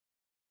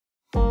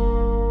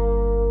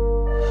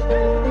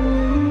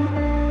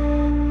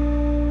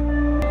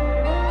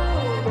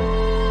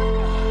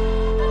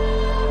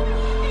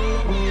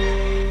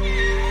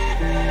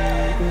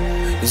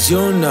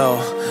you know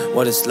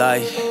what it's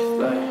like.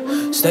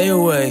 Stay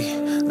awake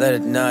late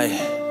at night,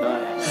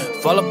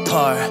 fall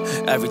apart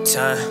every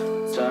time.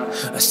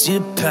 I see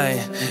the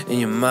pain in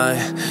your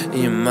mind,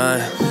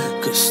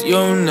 cause you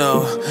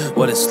know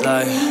what it's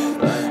like.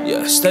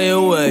 Yeah, stay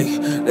awake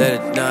late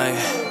at night,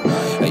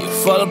 and you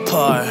fall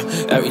apart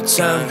every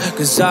time.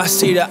 Cause I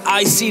see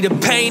the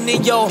pain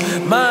in your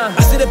mind.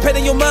 I see the pain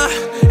in your mind,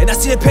 and I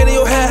see the pain in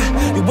your head.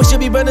 You wish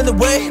you'd be running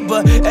away,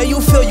 but hey,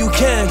 you feel you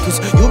can. Cause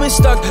you've been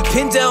stuck,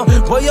 pinned down,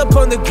 way up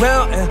on the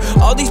ground. And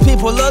all these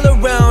people all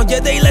around, yeah,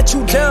 they let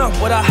you down.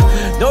 But I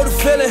know the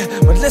feeling,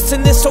 but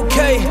listen, it's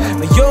okay.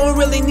 But you don't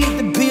really need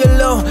to be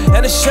alone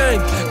and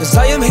ashamed. Cause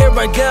I am here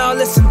right now,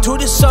 listen to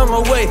this song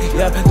away.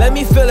 Yeah, let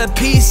me feel a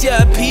piece,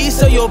 yeah, a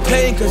piece of your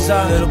pain. Cause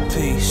I'm a little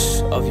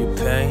piece of your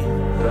pain,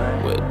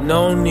 with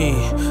no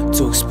need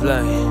to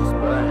explain.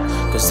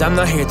 Cause I'm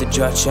not here to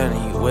judge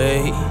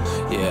anyway.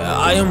 Yeah,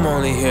 I am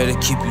only here to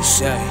keep you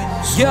sane.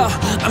 Yeah,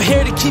 I'm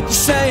here to keep you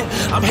sane.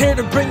 I'm here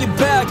to bring you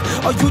back.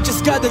 Oh, you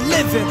just gotta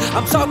live it.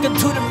 I'm talking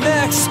to the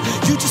max.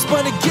 You just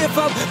wanna give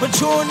up, but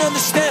you don't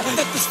understand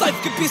that this life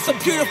could be so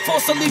beautiful.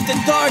 So leave the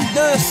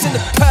darkness in the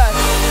past.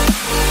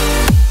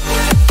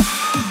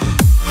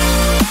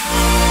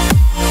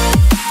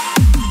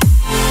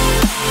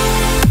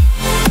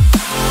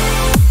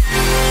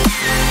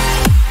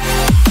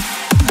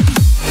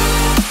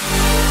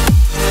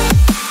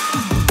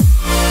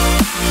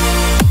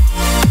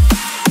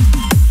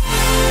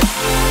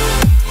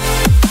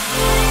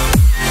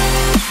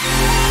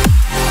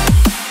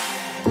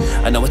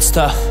 I know it's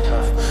tough,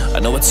 I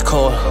know it's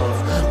cold,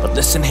 but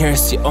listen here,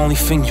 it's the only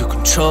thing you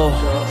control.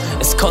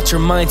 It's culture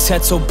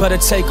mindset, so better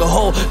take a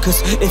hold.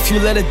 Cause if you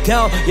let it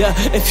down, yeah,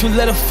 if you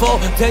let it fall,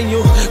 then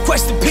you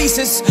crush the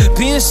pieces,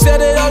 being set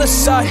it all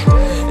aside.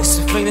 It's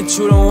the thing that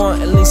you don't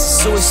want, at least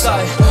it's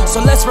suicide. So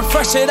let's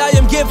refresh it, I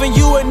am giving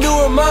you a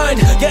newer mind.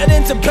 Get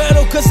into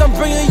battle, cause I'm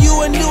bringing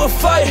you a newer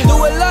fight.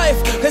 Newer life,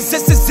 cause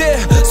this is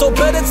it. So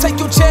better take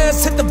your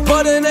chance, hit the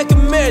button and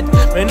commit.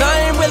 Man, I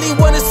ain't really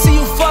wanna see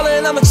you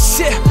falling, I'm like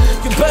shit.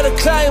 You better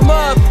climb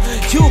up,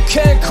 you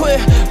can't quit.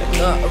 And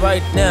not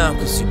right now,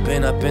 cause you've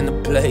been up in the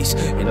place.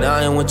 And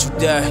I ain't want you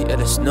there, yeah,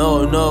 there's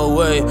no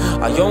way.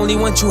 I only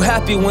want you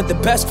happy, want the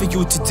best for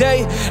you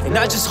today. And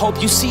I just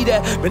hope you see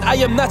that, but I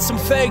am not some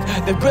fake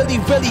that really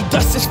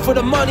does this for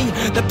the money,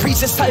 that preach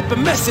this type of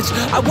message.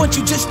 I want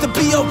you just to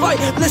be alright.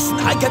 Listen,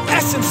 I got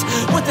essence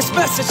with this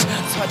message,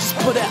 so I just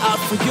put it out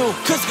for you.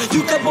 Cause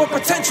you got more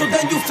potential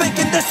than you think,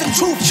 and that's the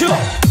truth,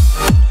 yeah.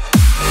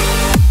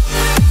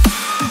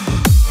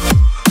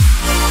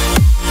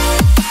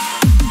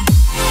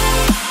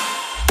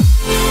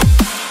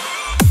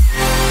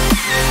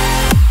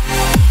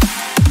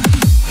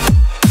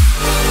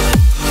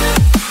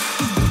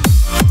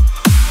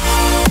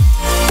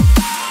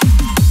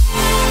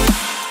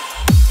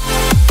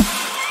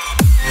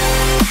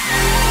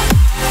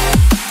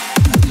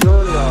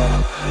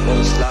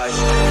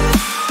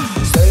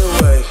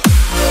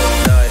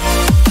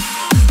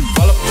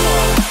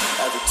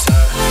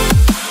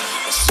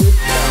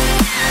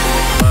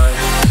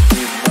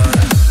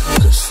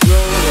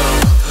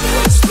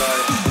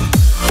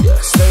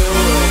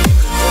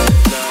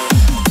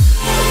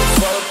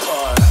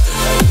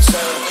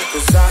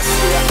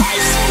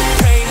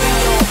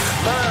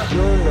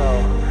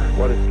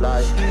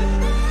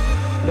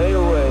 Stay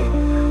away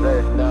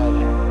late at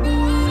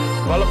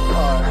night, fall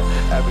apart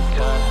every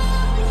time.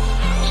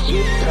 See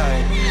the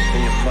pain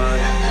in your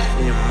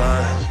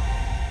mind,